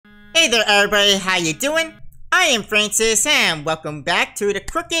Hey there everybody, how you doing? I am Francis and welcome back to The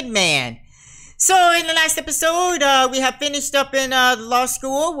Crooked Man. So in the last episode, we have finished up in the law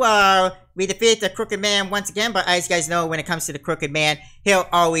school. We defeated the Crooked Man once again, but as you guys know, when it comes to the Crooked Man, he'll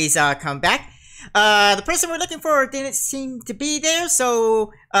always come back. The person we're looking for didn't seem to be there,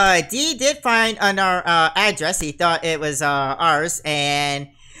 so D did find on our address. He thought it was ours, and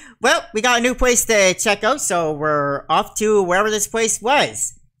well, we got a new place to check out, so we're off to wherever this place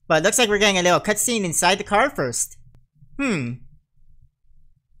was. But it looks like we're getting a little cutscene inside the car first. Was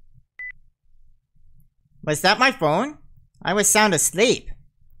that my phone? I was sound asleep.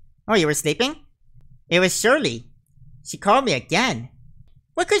 Oh, you were sleeping? It was Shirley. She called me again.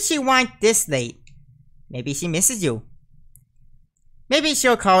 What could she want this late? Maybe she misses you. Maybe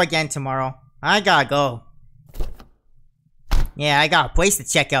she'll call again tomorrow. I gotta go. Yeah, I got a place to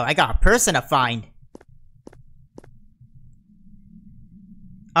check out. I got a person to find.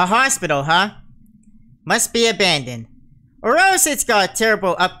 A hospital, huh? Must be abandoned. Or else it's got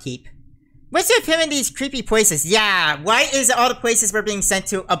terrible upkeep. What's with him in these creepy places? Yeah, why is all the places we're being sent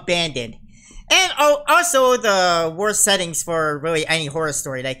to abandoned? And also the worst settings for really any horror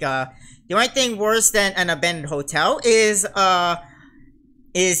story. Like, the only thing worse than an abandoned hotel is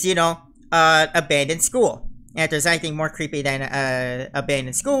you know, abandoned school. And if there's anything more creepy than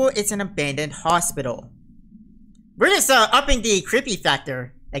abandoned school, it's an abandoned hospital. We're just upping the creepy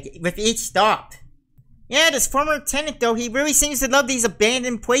factor, like, with each stop. Yeah, this former tenant, though, he really seems to love these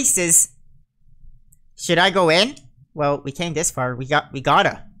abandoned places. Should I go in? Well, we came this far. We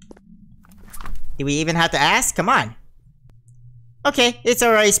gotta. Do we even have to ask? Come on. Okay, it's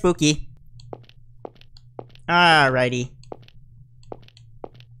alright, spooky. Alrighty.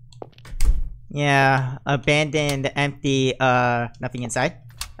 Yeah, abandoned, empty, nothing inside.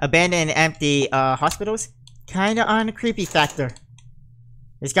 Abandoned, empty, hospitals? Kinda on the creepy factor.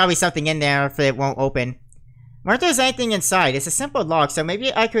 There's gotta be something in there if it won't open. I wonder if there's anything inside. It's a simple lock, so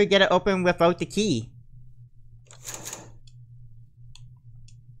maybe I could get it open without the key.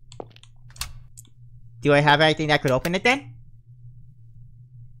 Do I have anything that could open it then?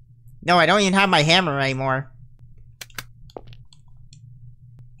 No, I don't even have my hammer anymore.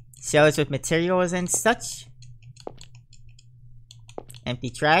 Shelves with materials and such. Empty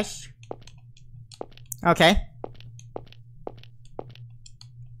trash. Okay.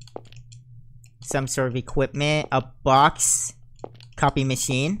 Some sort of equipment. A box. Copy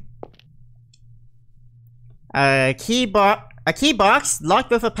machine. A key box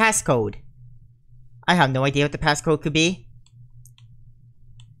locked with a passcode. I have no idea what the passcode could be.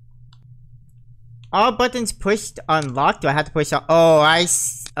 All buttons pushed unlocked. Do I have to push on? Oh,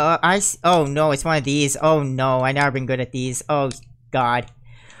 oh no, it's one of these. Oh no, I never been good at these. Oh god.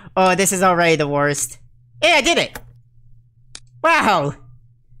 Oh, this is already the worst. Hey, I did it! Wow!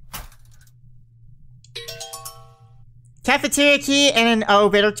 Cafeteria key and an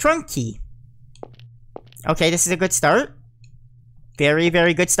elevator trunk key. Okay, this is a good start. Very,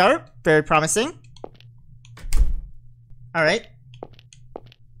 very good start. Very promising. Alright.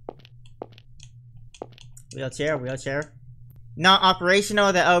 Wheelchair, wheelchair. Not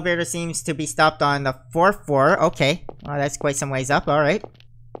operational. The elevator seems to be stopped on the 4th floor. Okay. Well, that's quite some ways up. Alright.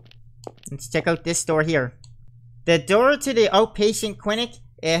 Let's check out this door here. The door to the outpatient clinic,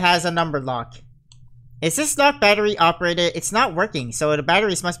 it has a number lock. Is this lock battery operated? It's not working, so the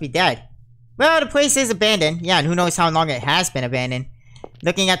batteries must be dead. Well, the place is abandoned. Yeah, and who knows how long it has been abandoned.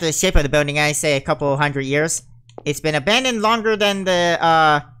 Looking at the shape of the building, I say a couple hundred years. It's been abandoned longer than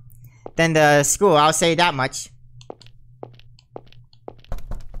the school, I'll say that much.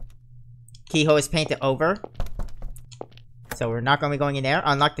 Keyhole is painted over. So we're not going to be going in there.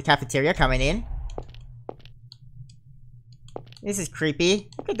 Unlock the cafeteria, coming in. This is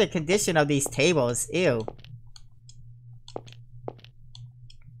creepy. Look at the condition of these tables. Ew.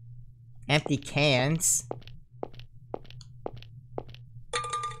 Empty cans.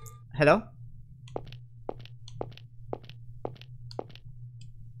 Hello?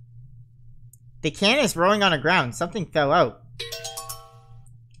 The can is rolling on the ground. Something fell out.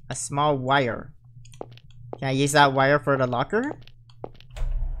 A small wire. Can I use that wire for the locker?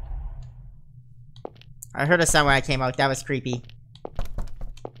 I heard a sound when I came out. That was creepy.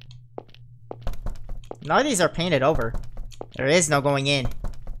 A lot of these are painted over. There is no going in.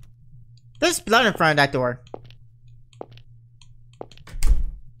 There's blood in front of that door.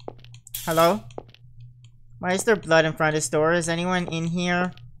 Hello? Why is there blood in front of this door? Is anyone in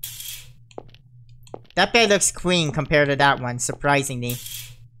here? That bed looks clean compared to that one, surprisingly.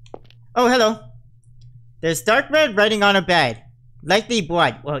 Oh, hello. There's dark red writing on a bed. Likely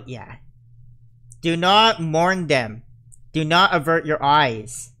blood. Well, yeah. Do not mourn them. Do not avert your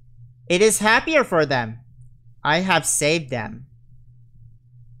eyes. It is happier for them. I have saved them.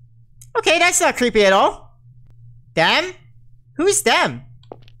 Okay, that's not creepy at all. Them? Who's them?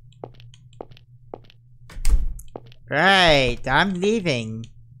 Right, I'm leaving.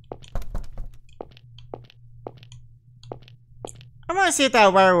 I want to see if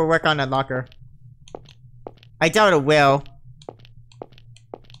that wire will work on the locker. I doubt it will.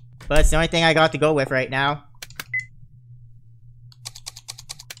 But it's the only thing I got to go with right now.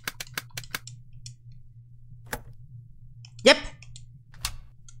 Yep.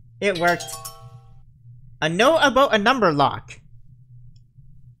 It worked. A note about a number lock.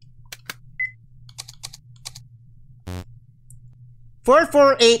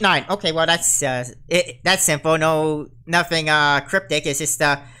 "4489. Okay, well that's that's simple. Nothing cryptic. It's just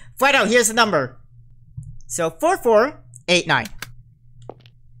flat out. Here's the number. So 4489.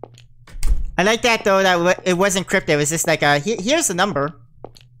 I like that though. That it wasn't cryptic. It was just like here's the number.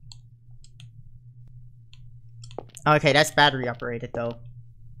 Okay, that's battery operated though.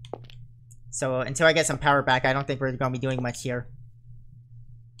 So until I get some power back, I don't think we're gonna be doing much here.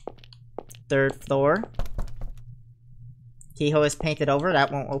 3rd floor. Keyhole is painted over.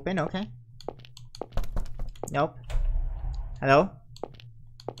 That won't open. Okay. Nope. Hello?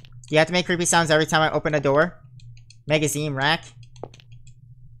 Do you have to make creepy sounds every time I open a door? Magazine rack.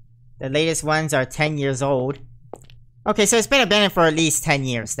 The latest ones are 10 years old. Okay, so it's been abandoned for at least 10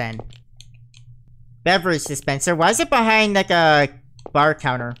 years then. Beverage dispenser. Why is it behind like a bar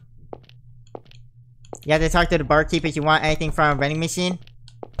counter? You have to talk to the barkeep if you want anything from a vending machine.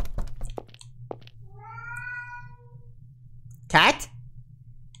 Cat?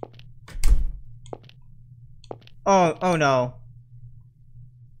 Oh no.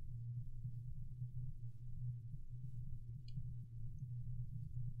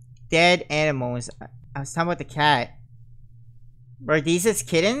 Dead animals. I was talking about the cat. Were these its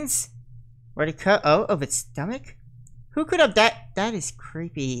kittens? Were they cut out of its stomach? Who could have that is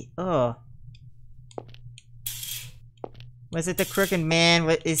creepy. Ugh. Was it the crooked man?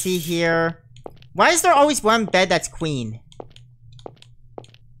 What is he here? Why is there always one bed that's queen?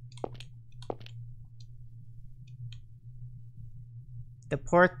 The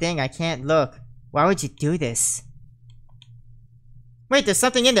poor thing, I can't look. Why would you do this? Wait, there's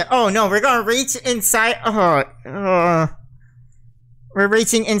something in there. Oh no, we're gonna reach inside. We're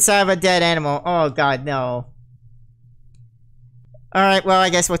reaching inside of a dead animal. Oh god, no. Alright, well, I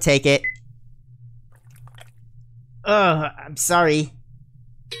guess we'll take it. I'm sorry.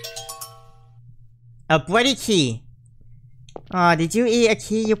 A bloody key. Aw, did you eat a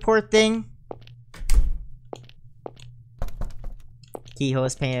key, you poor thing? Keyhole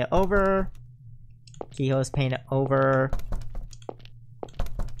is painted over. Keyhole is painted over.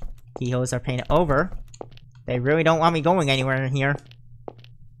 Keyholes are painted over. They really don't want me going anywhere in here.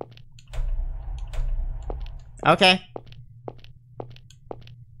 Okay.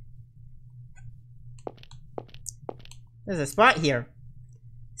 There's a spot here.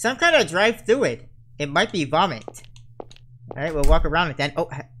 Some kind of drive through it. It might be vomit. Alright, we'll walk around it then. Oh,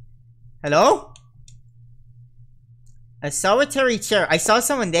 hello? A solitary chair. I saw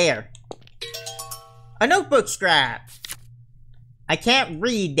someone there. A notebook scrap. I can't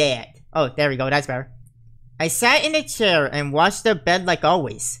read that. Oh, there we go. That's better. I sat in a chair and watched the bed like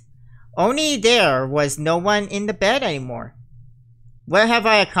always. Only there was no one in the bed anymore. What have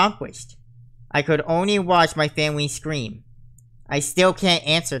I accomplished? I could only watch my family scream. I still can't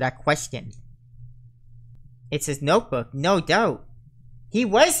answer that question. It's his notebook, no doubt. He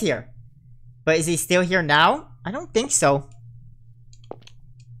was here. But is he still here now? I don't think so.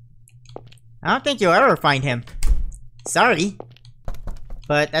 I don't think you'll ever find him. Sorry.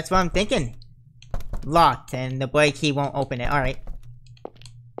 But that's what I'm thinking. Locked, and the bloody key won't open it. Alright.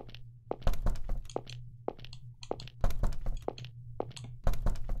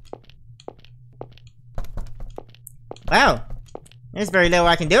 Wow. There's very little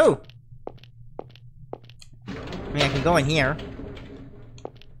I can do. I mean, I can go in here.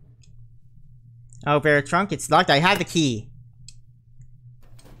 Oh, bear trunk. It's locked. I have the key.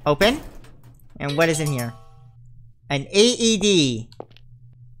 Open. And what is in here? An AED.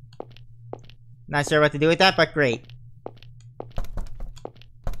 Not sure what to do with that, but great.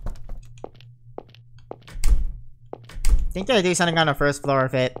 I think I do something on the first floor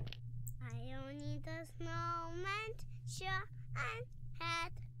of it. I only the snowman, sure and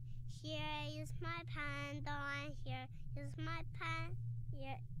hat. Here is my panda, and here is my pan.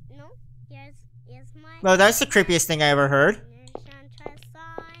 Here, no, here's my. Well, that's the creepiest thing I ever heard.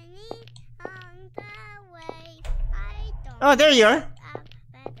 Oh, there you are.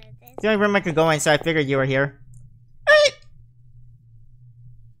 The only room I could go in, so I figured you were here.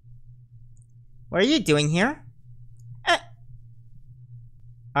 What are you doing here?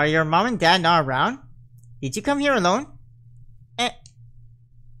 Are your mom and dad not around? Did you come here alone?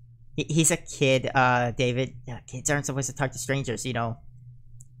 He's a kid, David. Yeah, kids aren't supposed to talk to strangers, you know.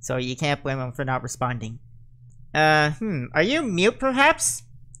 So you can't blame him for not responding. Are you mute perhaps?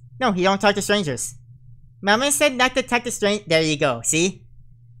 No, he don't talk to strangers. Mama said not to talk to strangers. There you go, see?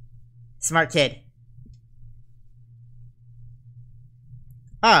 Smart kid.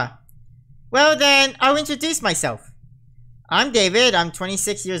 Well then, I'll introduce myself. I'm David, I'm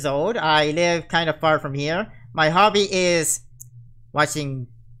 26 years old. I live kind of far from here. My hobby is watching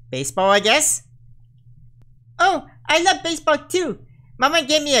baseball, I guess? Oh, I love baseball too. Mama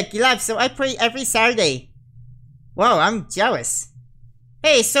gave me a glove, so I play every Saturday. Whoa, I'm jealous.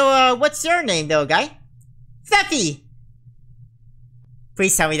 Hey, so what's your name though, guy? Fluffy!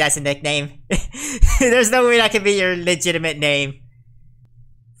 Please tell me that's a nickname. There's no way that can be your legitimate name.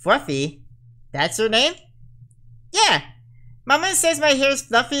 Fluffy? That's your name? Yeah! Mama says my hair is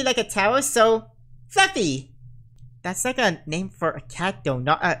fluffy like a towel, so Fluffy! That's like a name for a cat though,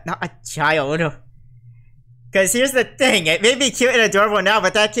 not a child. Cause here's the thing, it may be cute and adorable now,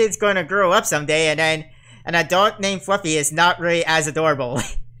 but that kid's gonna grow up someday and then an adult named Fluffy is not really as adorable.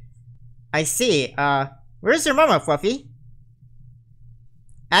 I see, where's your mama, Fluffy?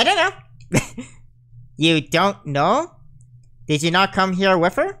 I don't know. You don't know? Did you not come here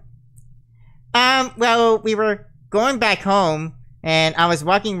with her? Well, we were going back home, and I was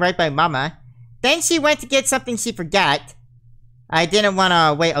walking right by Mama. Then she went to get something she forgot. I didn't want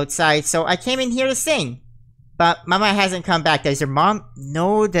to wait outside, so I came in here to sing. But Mama hasn't come back. Does your mom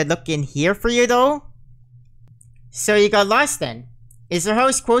know to look in here for you, though? So you got lost then. Is your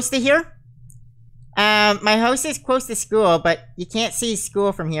house close to here? My house is close to school, but you can't see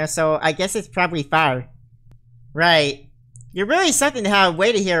school from here, so I guess it's probably far. Right. You're really something to have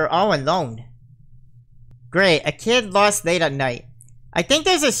waited here all alone. Great, a kid lost late at night. I think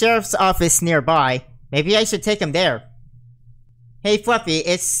there's a sheriff's office nearby. Maybe I should take him there. Hey Fluffy,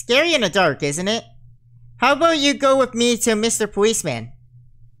 it's scary in the dark, isn't it? How about you go with me to Mr. Policeman?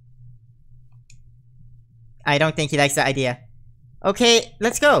 I don't think he likes that idea. Okay,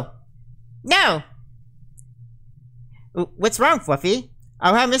 let's go. No! What's wrong, Fluffy?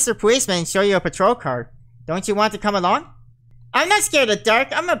 I'll have Mr. Policeman show you a patrol car. Don't you want to come along? I'm not scared of the dark.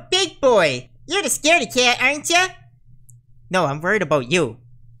 I'm a big boy. You're the scaredy cat, aren't ya? No, I'm worried about you.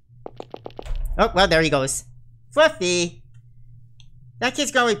 Oh, well, there he goes. Fluffy. That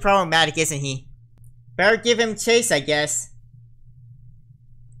kid's gonna be problematic, isn't he? Better give him chase, I guess.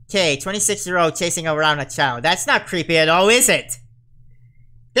 Okay, 26-year-old chasing around a child. That's not creepy at all, is it?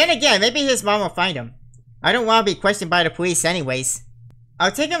 Then again, maybe his mom will find him. I don't want to be questioned by the police anyways.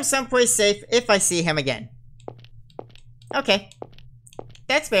 I'll take him someplace safe if I see him again. Okay.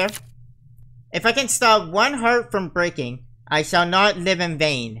 That's fair. If I can stop one heart from breaking, I shall not live in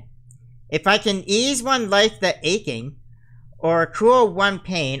vain. If I can ease one life the aching, or cool one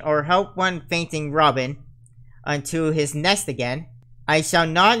pain, or help one fainting robin unto his nest again, I shall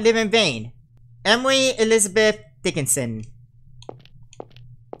not live in vain. Emily Elizabeth Dickinson.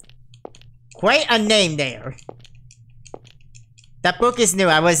 Quite a name there. That book is new.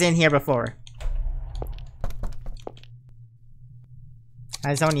 I was in here before.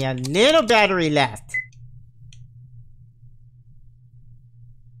 There's only a little battery left.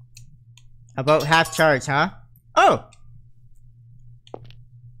 About half charge, huh? Oh!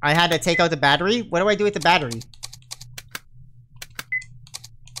 I had to take out the battery? What do I do with the battery?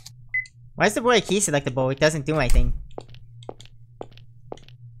 Why is the boy key selectable? It doesn't do anything.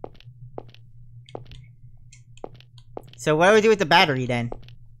 So what do I do with the battery then?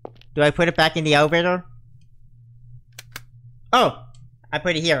 Do I put it back in the elevator? Oh! I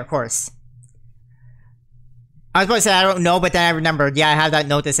put it here, of course. I was supposed to say I don't know, but then I remembered. Yeah, I have that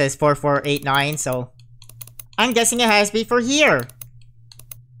note that says 4489, so... I'm guessing it has to be for here.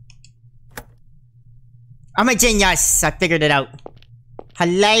 I'm a genius! I figured it out.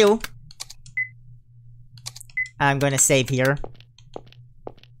 Hello? I'm gonna save here.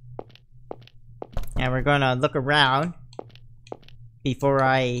 And we're gonna look around. Before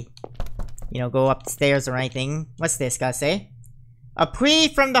I... you know, go upstairs or anything. What's this gotta say? A plea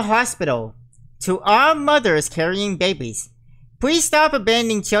from the hospital. To all mothers carrying babies. Please stop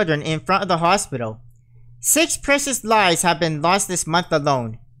abandoning children in front of the hospital. 6 precious lives have been lost this month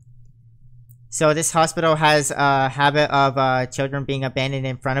alone. So this hospital has a habit of children being abandoned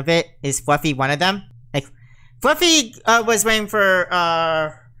in front of it. Is Fluffy one of them? Like, Fluffy was waiting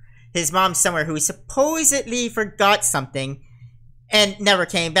for his mom somewhere who supposedly forgot something and never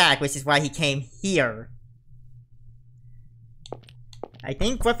came back, which is why he came here. I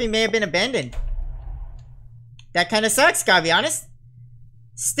think Fluffy may have been abandoned. That kind of sucks, gotta be honest.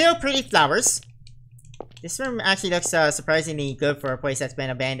 Still pretty flowers. This room actually looks surprisingly good for a place that's been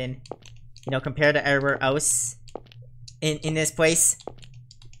abandoned. You know, compared to everywhere else in this place.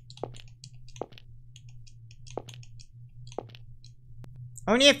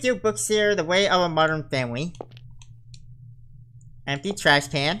 Only a few books here, The Way of a Modern Family. Empty trash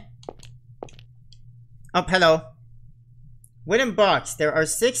can. Oh, hello. Wooden box. There are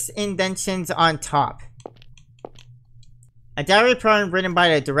 6 indentions on top. A diary poem written by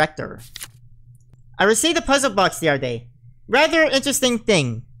the director. I received a puzzle box the other day. Rather interesting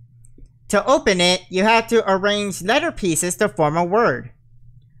thing. To open it, you have to arrange letter pieces to form a word.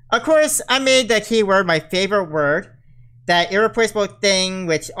 Of course, I made the keyword my favorite word. That irreplaceable thing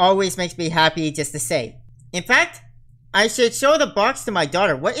which always makes me happy just to say. In fact, I should show the box to my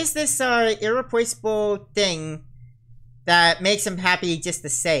daughter. What is this irreplaceable thing that makes him happy just to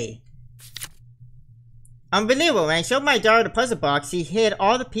say? Unbelievable. When I showed my daughter the puzzle box, she hid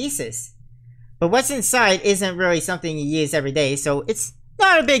all the pieces. But what's inside isn't really something you use every day, so it's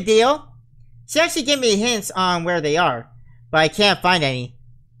not a big deal. She actually gave me hints on where they are, but I can't find any.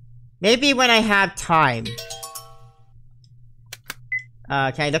 Maybe when I have time.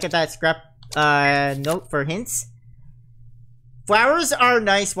 Can I look at that scrap note for hints? Flowers are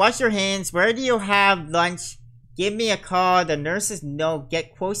nice. Wash your hands. Where do you have lunch? Give me a call. The nurses know.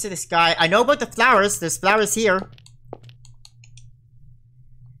 Get close to the sky. I know about the flowers. There's flowers here.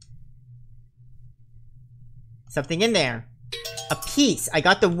 Something in there. A piece. I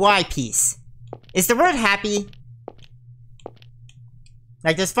got the Y piece. Is the word happy?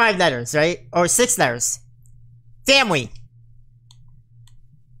 Like there's 5 letters, right? Or 6 letters. Family.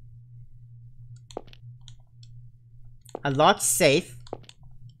 A locked safe.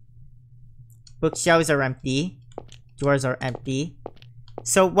 Bookshelves are empty. Doors are empty.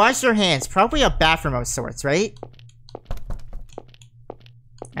 So wash your hands. Probably a bathroom of sorts, right?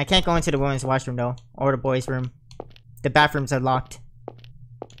 I can't go into the women's washroom though. Or the boys' room. The bathrooms are locked.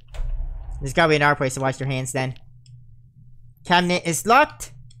 There's gotta be another place to wash your hands then. Cabinet is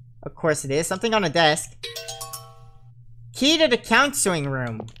locked. Of course it is. Something on the desk. Key to the counseling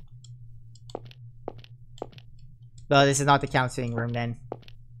room. Well, this is not the counseling room then.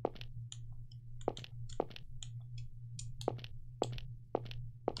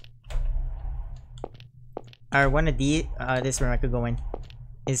 Alright, one of these, this room I could go in.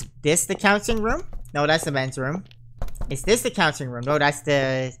 Is this the counseling room? No, that's the men's room. Is this the counseling room? No, that's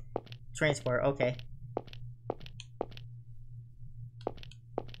the transport. Okay.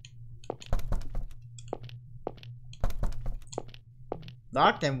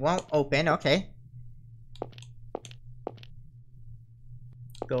 Locked and won't open. Okay.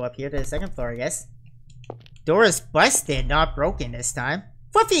 Go up here to the 2nd floor, I guess. Door is busted, not broken this time.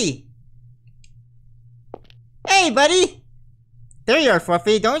 Fluffy! Hey, buddy! There you are,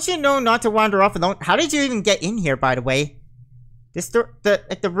 Fluffy. Don't you know not to wander off alone? How did you even get in here, by the way? This door,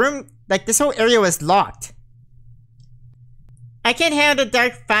 the room, like this whole area was locked. I can handle the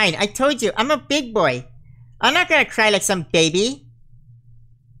dark fine. I told you, I'm a big boy. I'm not gonna cry like some baby.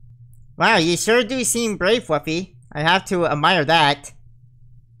 Wow, you sure do seem brave, Fluffy. I have to admire that.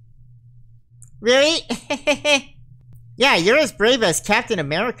 Really? Yeah, you're as brave as Captain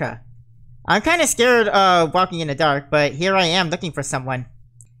America. I'm kinda scared of walking in the dark, but here I am looking for someone.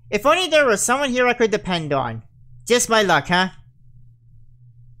 If only there was someone here I could depend on. Just my luck, huh?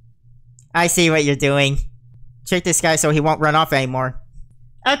 I see what you're doing. Trick this guy so he won't run off anymore.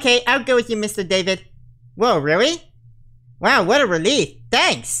 Okay, I'll go with you, Mr. David. Whoa, really? Wow, what a relief.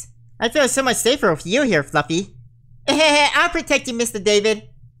 Thanks! I feel so much safer with you here, Fluffy. I'll protect you, Mr. David.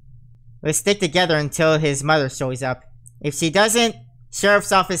 We'll stick together until his mother shows up. If she doesn't,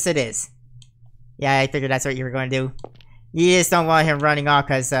 sheriff's office it is. Yeah, I figured that's what you were going to do. You just don't want him running off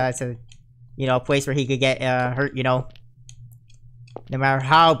because it's a, you know, place where he could get hurt, you know. No matter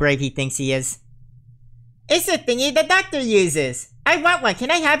how brave he thinks he is. It's a thingy the doctor uses. I want one.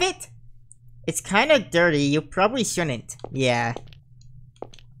 Can I have it? It's kind of dirty. You probably shouldn't. Yeah.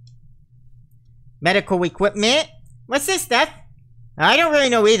 Medical equipment? What's this stuff? I don't really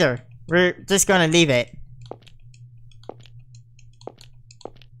know either. We're just gonna leave it.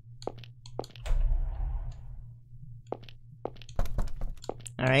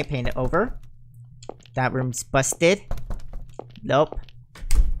 Alright, paint it over. That room's busted. Nope.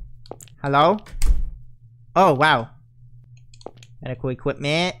 Hello? Oh, wow. Medical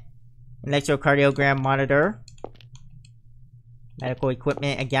equipment. Electrocardiogram monitor. Medical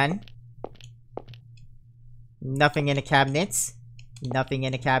equipment again. Nothing in the cabinets. Nothing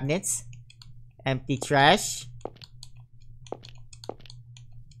in the cabinets. Empty trash.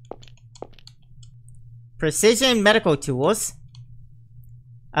 Precision medical tools.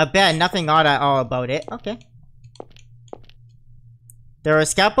 I bet nothing odd at all about it. Okay. There are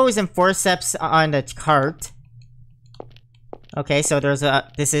scalpels and forceps on the cart. Okay, so there's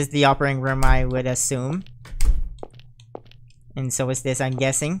this is the operating room, I would assume. And so is this, I'm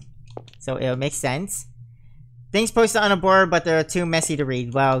guessing. So it'll make sense. Things posted on a board, but they're too messy to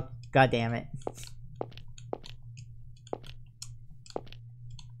read. Well, god damn it.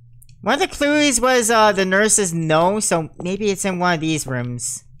 One of the clues was the nurse's no, so maybe it's in one of these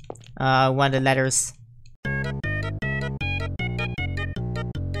rooms. One of the letters.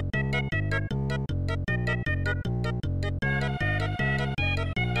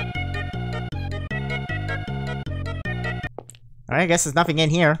 Alright, I guess there's nothing in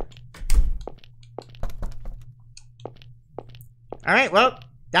here. Alright, well,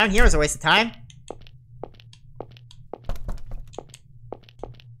 down here is a waste of time.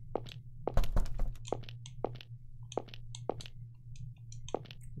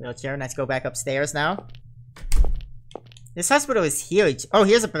 Wheelchair, let's go back upstairs now. This hospital is huge. Oh,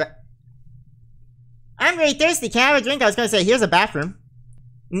 here's a... I'm really thirsty, can I have a drink? I was gonna say, here's a bathroom.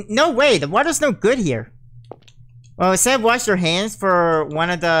 No way, the water's no good here. Well, it said wash your hands for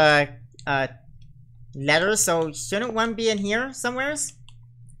one of the letters, so shouldn't one be in here somewheres?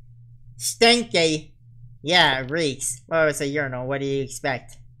 Stinky. Yeah, it reeks. Well, it's a urinal, what do you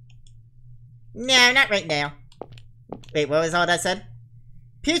expect? No, not right now. Wait, what was all that said?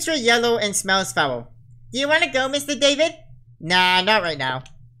 Putrid yellow and smells foul. Do you want to go, Mr. David? Nah, not right now.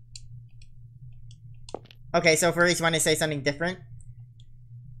 Okay, so for each one to say something different.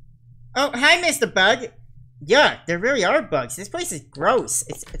 Oh, hi, Mr. Bug. Yeah, there really are bugs. This place is gross.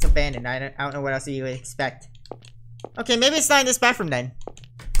 It's abandoned. I don't know what else you would expect. Okay, maybe it's not in this bathroom then.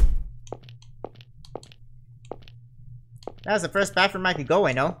 That was the first bathroom I could go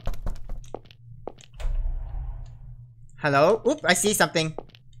in, no? Hello? Oop, I see something.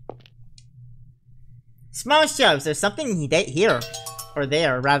 Small shelves. There's something here. Or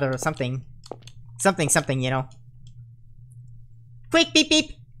there, rather, something. Something, you know. Quick, beep,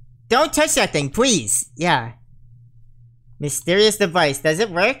 beep. Don't touch that thing, please. Yeah. Mysterious device. Does it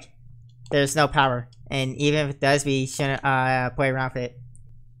work? There's no power. And even if it does, we shouldn't play around with it.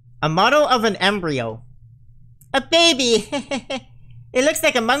 A model of an embryo. A baby! It looks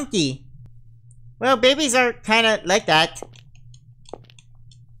like a monkey. Well, babies are kind of like that.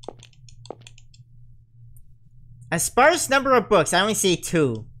 A sparse number of books. I only see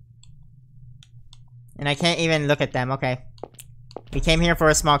 2. And I can't even look at them. Okay. We came here for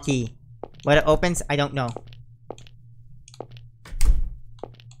a small key. What it opens, I don't know.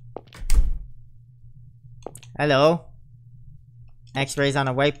 Hello. X-rays on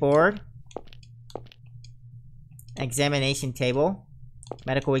a whiteboard. Examination table.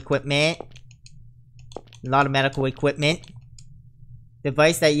 Medical equipment. A lot of medical equipment.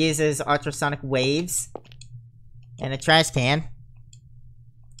 Device that uses ultrasonic waves. And a trash can.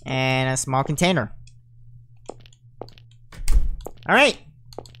 And a small container. Alright.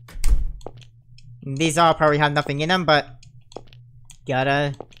 These all probably have nothing in them, but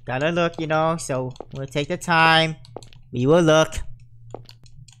gotta look, you know, so we'll take the time. We will look.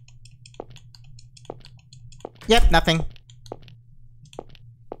 Yep, nothing.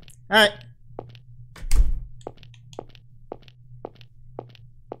 Alright.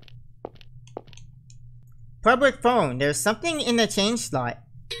 Public phone. There's something in the change slot.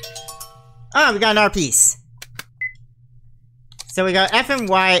 Ah, we got another piece. So we got F and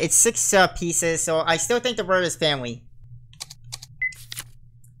Y. It's 6 pieces, so I still think the word is family.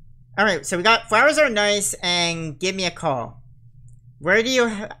 Alright, so we got flowers are nice and give me a call. Where do you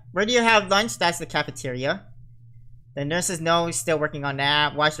have lunch? That's the cafeteria. The nurses know, still working on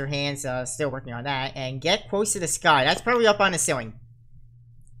that. Wash your hands, still working on that. And get close to the sky. That's probably up on the ceiling.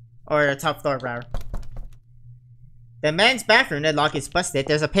 Or the top floor, rather. The men's bathroom, the lock is busted.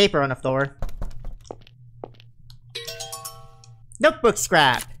 There's a paper on the floor. Notebook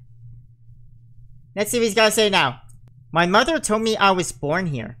scrap. Let's see what he's got to say now. My mother told me I was born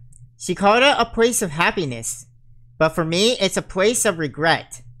here. She called it a place of happiness. But for me, it's a place of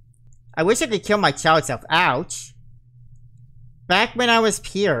regret. I wish I could kill my child self. Ouch. Back when I was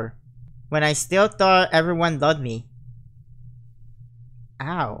pure. When I still thought everyone loved me.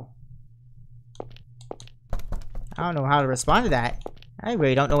 Ow. I don't know how to respond to that. I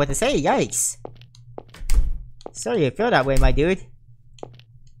really don't know what to say. Yikes. Sorry you feel that way, my dude.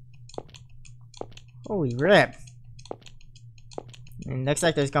 Holy rip. And looks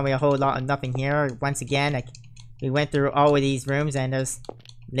like there's gonna be a whole lot of nothing here. Once again, like, we went through all of these rooms and there's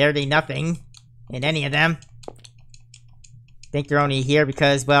literally nothing in any of them. think they're only here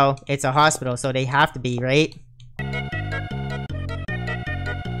because, well, it's a hospital, so they have to be, right?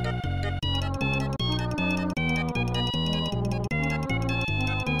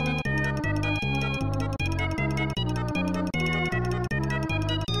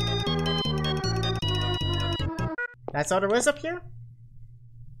 That's all there was up here?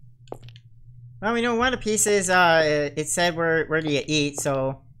 Well, we know one of the pieces, it said where do you eat,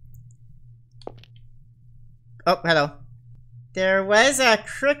 so... Oh, hello. There was a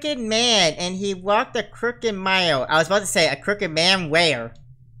crooked man, and he walked a crooked mile. I was about to say, a crooked man where?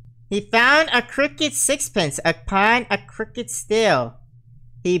 He found a crooked sixpence upon a crooked still.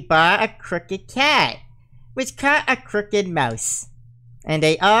 He bought a crooked cat, which caught a crooked mouse. And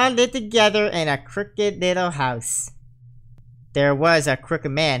they all lived together in a crooked little house. There was a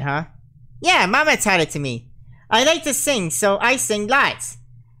crooked man, huh? Yeah, Mama taught it to me. I like to sing, so I sing lots.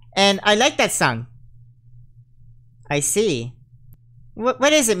 And I like that song. I see.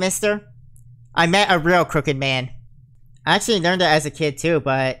 What is it, mister? I met a real crooked man. I actually learned it as a kid too,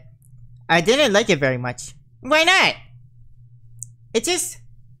 but I didn't like it very much. Why not? It just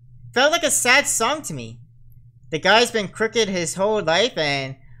felt like a sad song to me. The guy's been crooked his whole life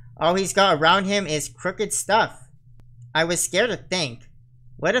and all he's got around him is crooked stuff. I was scared to think,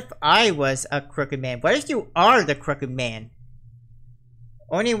 what if I was a crooked man? What if you are the crooked man?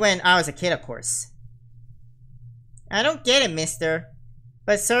 Only when I was a kid, of course. I don't get it, mister.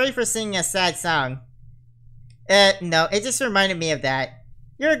 But sorry for singing a sad song. No, it just reminded me of that.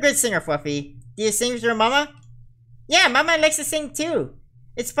 You're a good singer, Fluffy. Do you sing with your mama? Yeah, Mama likes to sing too.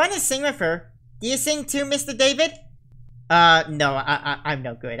 It's fun to sing with her. Do you sing too, Mr. David? No, I'm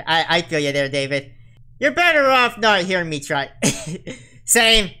no good. I feel you there, David. You're better off not hearing me try.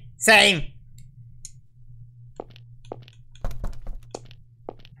 Same.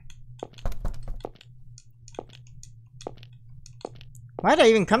 Why did I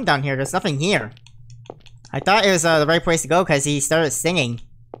even come down here? There's nothing here. I thought it was the right place to go because he started singing.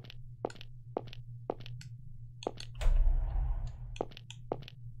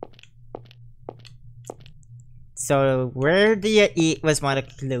 So, where do you eat was one of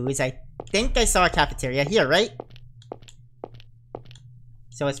the clues. I think I saw a cafeteria here, right?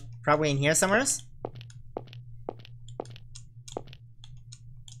 So it's probably in here somewhere.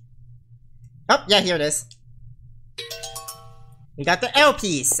 Oh, yeah, here it is. We got the L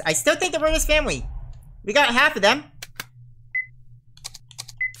piece. I still think that we're his family. We got half of them.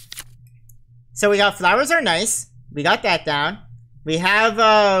 So we got flowers are nice. We got that down. We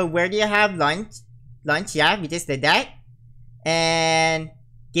have, where do you have lunch? Lunch, yeah, we just did that. And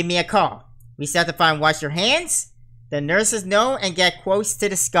give me a call. We still have to find wash your hands, the nurses know, and get quotes to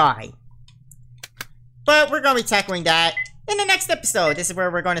the sky. But we're going to be tackling that in the next episode. This is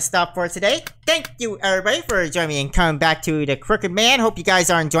where we're going to stop for today. Thank you, everybody, for joining me and coming back to the Crooked Man. Hope you guys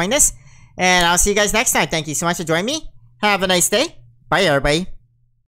are enjoying this. And I'll see you guys next time. Thank you so much for joining me. Have a nice day. Bye, everybody.